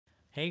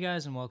Hey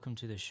guys, and welcome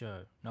to the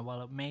show. Now,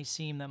 while it may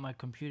seem that my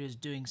computer is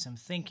doing some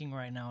thinking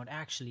right now, it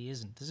actually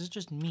isn't. This is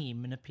just me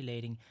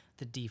manipulating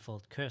the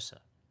default cursor.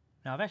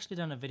 Now, I've actually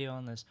done a video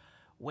on this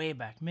way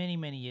back,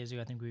 many years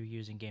ago. I think we were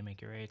using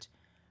GameMaker 8,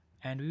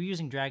 and we were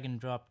using drag and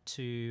drop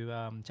to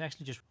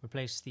actually just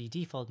replace the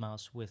default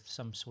mouse with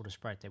some sort of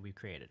sprite that we've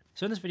created.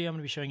 So in this video, I'm going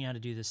to be showing you how to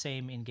do the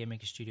same in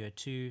GameMaker Studio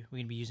 2. We're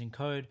going to be using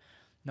code.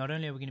 Not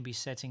only are we going to be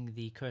setting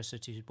the cursor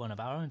to one of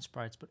our own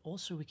sprites, but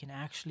also we can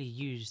actually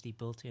use the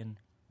built-in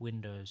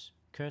Windows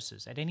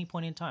cursors at any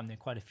point in time. There are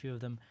quite a few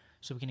of them,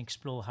 so we can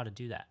explore how to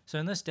do that. So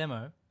in this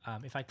demo,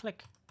 if I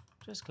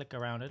just click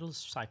around, it'll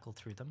cycle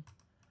through them.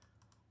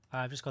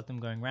 I've just got them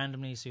going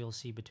randomly, so you'll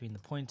see between the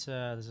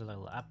pointer, there's a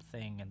little up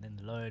thing, and then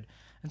the load,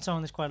 and so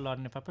on. There's quite a lot,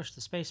 and if I push the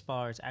space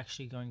bar, it's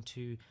actually going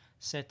to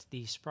set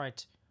the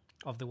sprite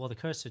of the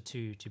cursor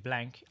to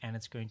blank, and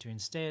it's going to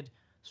instead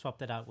swap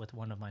that out with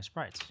one of my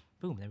sprites.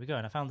 Boom, there we go.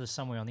 And I found this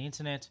somewhere on the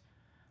internet.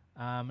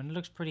 And it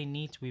looks pretty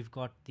neat. We've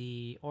got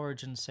the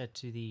origin set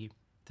to the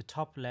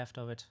top left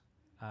of it.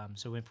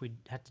 So if we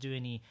had to do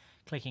any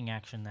clicking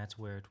action, that's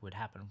where it would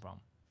happen from.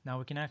 Now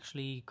we can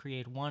actually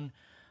create one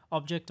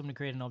object. I'm going to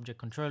create an object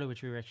controller,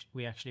 which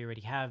we actually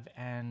already have.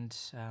 And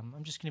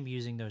I'm just going to be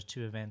using those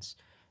two events,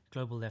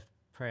 global left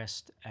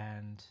pressed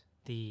and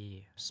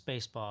the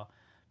spacebar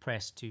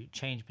pressed, to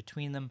change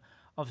between them.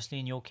 Obviously,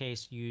 in your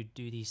case, you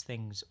do these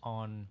things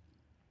on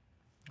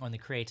the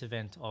create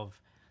event of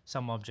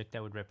some object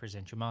that would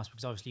represent your mouse,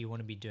 because obviously you want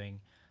to be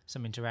doing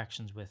some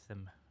interactions with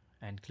them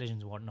and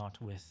collisions and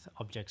whatnot with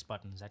objects,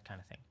 buttons, that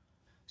kind of thing.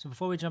 So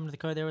before we jump into the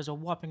code, there is a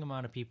whopping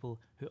amount of people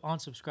who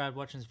aren't subscribed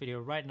watching this video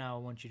right now. I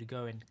want you to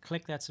go and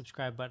click that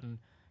subscribe button,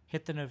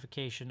 hit the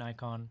notification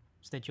icon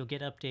so that you'll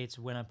get updates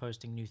when I'm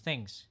posting new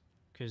things,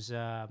 because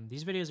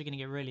these videos are going to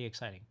get really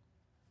exciting.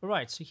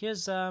 Alright, so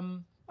here's,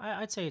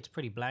 I'd say it's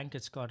pretty blank.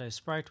 It's got a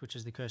sprite, which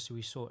is the cursor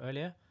we saw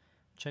earlier.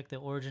 Check the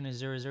origin is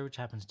 0, 0, which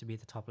happens to be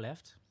at the top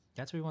left.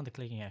 That's where we want the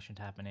clicking action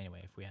to happen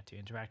anyway, if we had to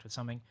interact with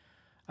something.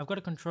 I've got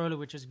a controller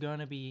which is going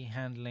to be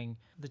handling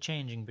the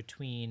changing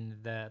between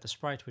the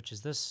sprite, which is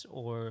this,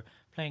 or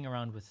playing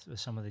around with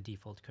some of the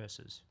default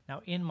cursors.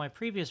 Now, in my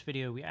previous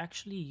video, we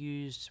actually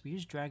used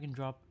drag and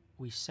drop.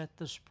 We set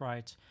the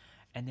sprite,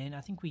 and then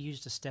I think we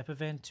used a step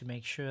event to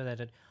make sure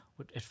that it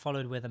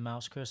followed where the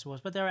mouse cursor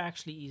was, but there are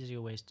actually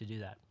easier ways to do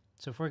that.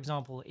 So for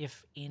example,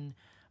 if in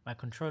my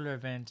controller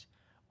event,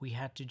 we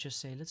had to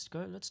just say, let's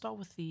start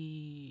with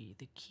the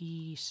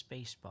key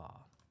spacebar.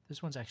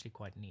 This one's actually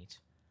quite neat.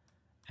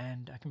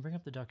 And I can bring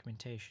up the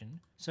documentation.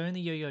 So in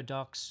the yo-yo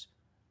docs,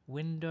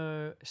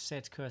 window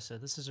set cursor,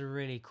 this is a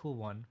really cool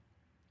one.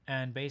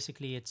 And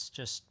basically it's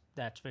just,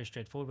 that's very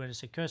straightforward. Window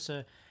set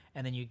cursor,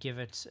 and then you give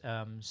it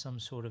some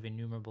sort of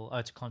enumerable, oh,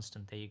 it's a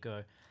constant, there you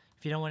go.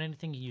 If you don't want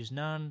anything, you use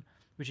none,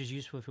 which is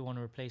useful if you want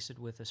to replace it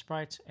with a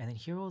sprite. And then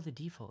here are all the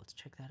defaults,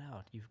 check that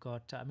out. You've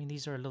got, I mean,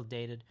 these are a little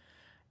dated.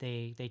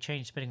 They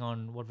change depending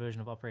on what version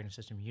of operating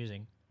system you're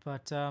using.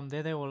 But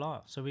there they all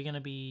are. So we're going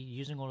to be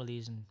using all of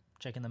these and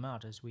checking them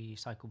out as we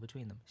cycle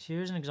between them. So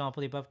here's an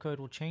example. The above code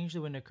will change the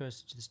window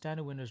cursor to the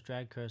standard Windows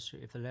drag cursor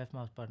if the left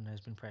mouse button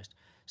has been pressed.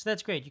 So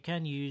that's great. You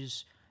can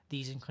use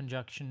these in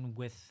conjunction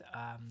with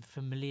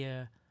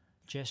familiar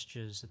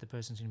gestures that the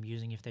person's going to be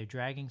using. If they're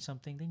dragging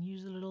something, then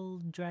use the little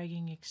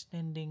dragging,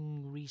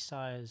 extending,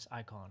 resize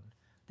icon,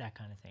 that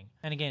kind of thing.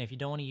 And again, if you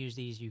don't want to use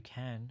these, you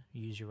can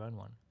use your own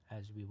one,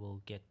 as we will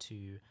get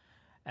to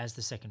as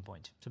the second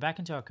point. So back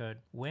into our code.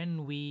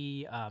 When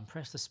we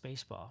press the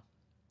spacebar,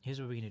 here's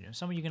what we're going to do.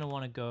 Some of you are going to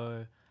want to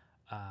go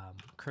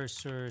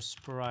cursor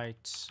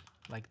sprite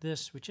like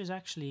this, which is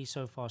actually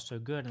so far so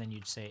good. And then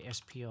you'd say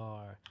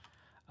SPR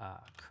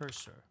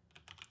cursor.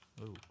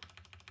 Ooh.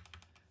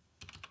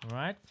 All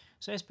right.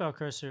 So SPR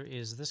cursor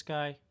is this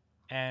guy.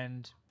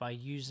 And by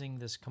using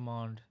this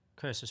command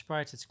cursor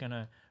sprite, it's going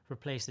to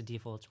replace the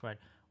default sprite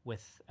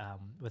with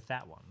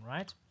that one,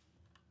 right?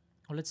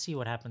 Well, let's see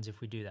what happens if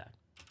we do that.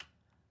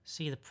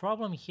 See, the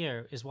problem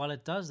here is while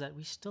it does that,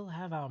 we still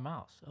have our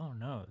mouse. Oh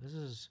no, this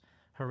is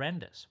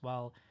horrendous.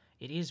 While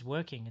it is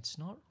working, it's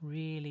not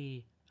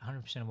really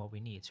 100% of what we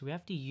need. So we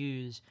have to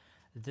use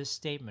this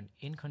statement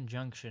in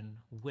conjunction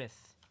with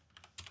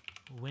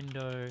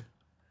window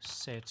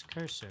set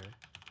cursor.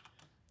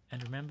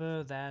 And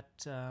remember that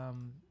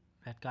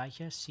that guy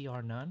here,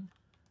 CR none,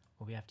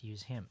 well, we have to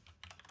use him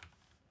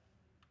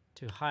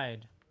to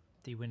hide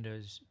the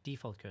Windows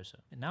default cursor.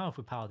 And now if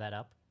we power that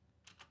up,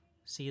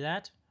 see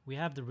that? We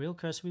have the real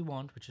cursor we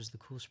want, which is the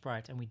cool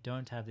sprite, and we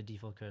don't have the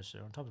default cursor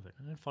on top of it.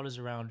 And it follows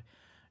around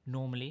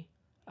normally,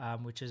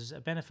 which is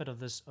a benefit of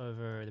this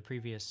over the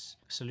previous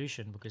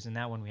solution, because in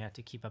that one we had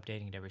to keep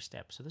updating it every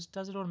step. So this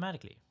does it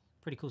automatically.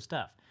 Pretty cool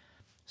stuff.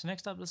 So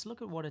next up, let's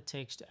look at what it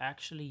takes to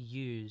actually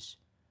use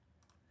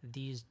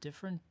these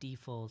different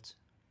default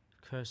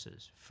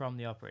cursors from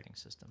the operating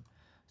system.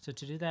 So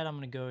to do that, I'm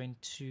going to go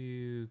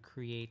into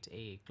create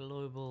a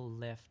global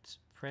left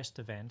pressed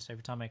event. So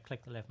every time I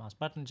click the left mouse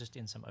button, just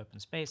in some open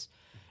space,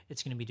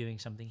 it's going to be doing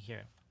something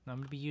here. Now I'm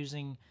going to be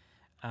using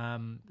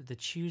the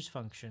choose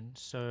function.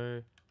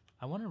 So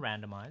I want to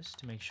randomize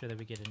to make sure that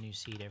we get a new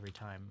seed every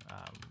time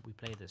we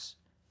play this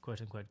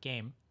quote-unquote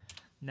game.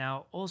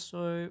 Now,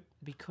 also,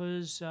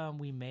 because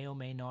we may or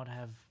may not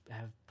have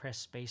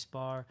pressed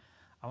spacebar,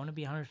 I want to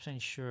be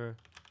 100% sure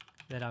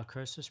that our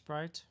cursor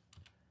sprite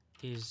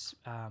is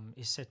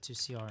set to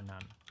CR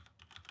none.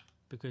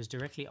 Because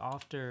directly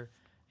after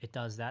it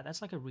does that,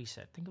 that's like a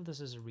reset. Think of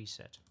this as a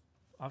reset.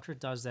 After it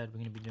does that,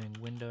 we're going to be doing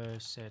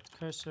Windows set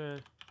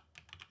cursor,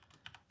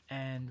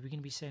 and we're going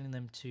to be setting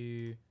them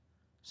to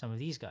some of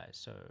these guys.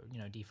 So, you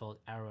know, default,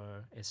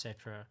 arrow,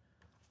 etc.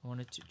 I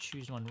wanted to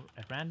choose one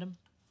at random,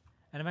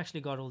 and I've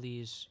actually got all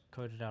these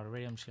coded out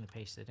already. I'm just going to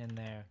paste it in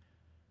there,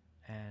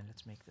 and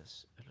let's make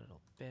this a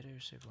little better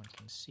so everyone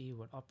can see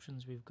what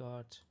options we've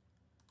got.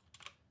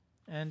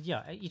 And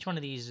yeah, each one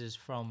of these is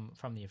from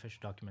the official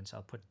documents.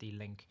 I'll put the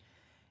link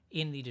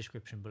in the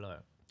description below.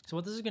 So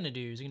what this is going to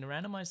do is going to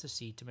randomize the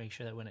seed to make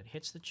sure that when it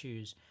hits the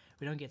choose,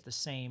 we don't get the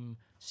same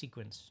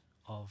sequence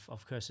of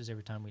cursors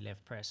every time we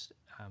left press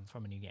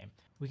from a new game.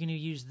 We're going to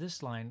use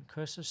this line,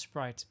 cursor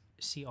sprite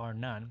CR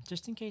none,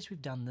 just in case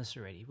we've done this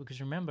already.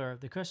 Because remember,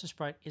 the cursor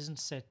sprite isn't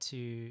set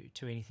to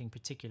anything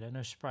particular,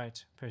 no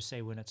sprite per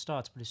se when it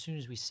starts, but as soon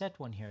as we set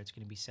one here, it's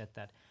going to be set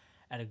that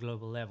at a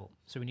global level.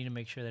 So we need to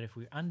make sure that if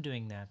we're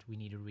undoing that, we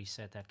need to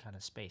reset that kind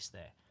of space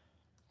there.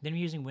 Then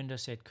we're using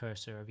Windows set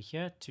cursor over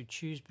here to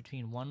choose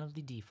between one of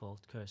the default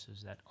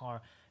cursors that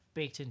are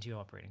baked into your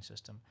operating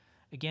system.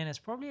 Again, it's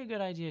probably a good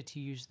idea to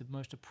use the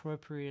most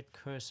appropriate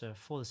cursor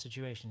for the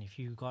situation. If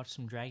you've got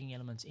some dragging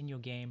elements in your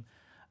game,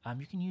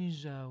 you can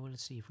use, well,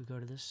 let's see, if we go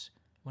to this,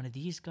 one of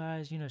these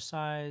guys, you know,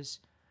 size,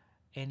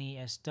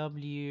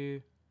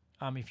 NESW.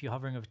 If you're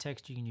hovering over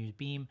text, you can use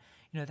beam,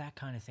 you know, that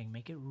kind of thing.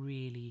 Make it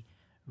really,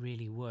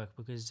 really work,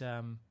 because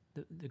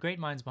the great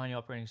minds behind your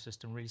operating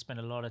system really spend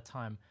a lot of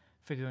time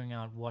figuring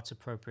out what's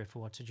appropriate for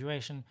what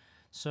situation.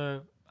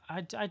 So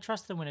I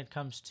trust them when it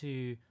comes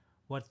to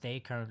what they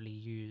currently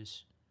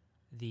use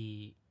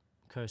the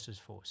cursors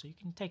for. So you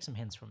can take some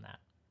hints from that.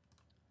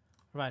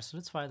 Right, so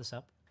let's fire this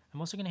up. I'm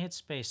also going to hit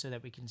space so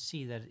that we can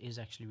see that it is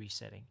actually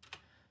resetting.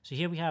 So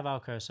here we have our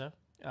cursor.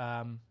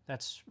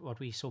 That's what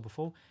we saw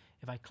before.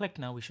 If I click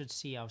now, we should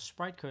see our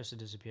sprite cursor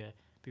disappear,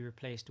 be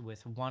replaced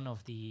with one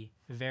of the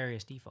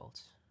various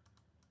defaults.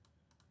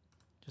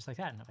 Just like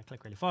that. And if I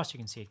click really fast, you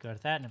can see it go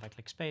to that. And if I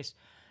click space,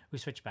 we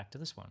switch back to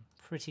this one.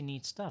 Pretty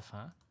neat stuff,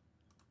 huh?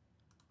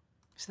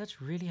 So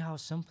that's really how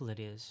simple it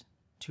is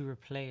to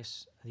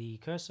replace the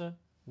cursor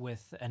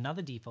with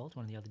another default,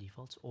 one of the other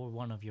defaults, or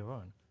one of your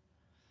own.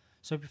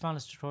 So if you found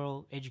this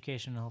tutorial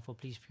educational and helpful,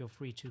 please feel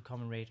free to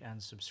comment, rate,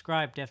 and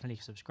subscribe.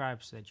 Definitely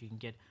subscribe so that you can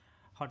get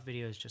hot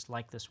videos just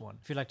like this one.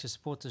 If you'd like to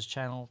support this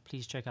channel,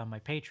 please check out my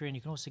Patreon.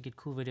 You can also get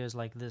cool videos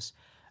like this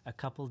a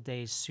couple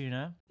days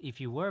sooner. If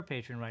you were a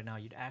patron right now,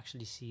 you'd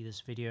actually see this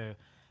video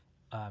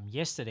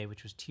yesterday,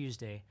 which was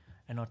Tuesday,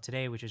 and not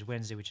today, which is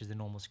Wednesday, which is the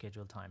normal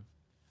scheduled time.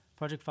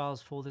 Project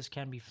files for this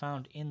can be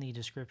found in the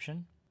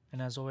description.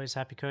 And as always,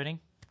 happy coding,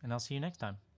 and I'll see you next time.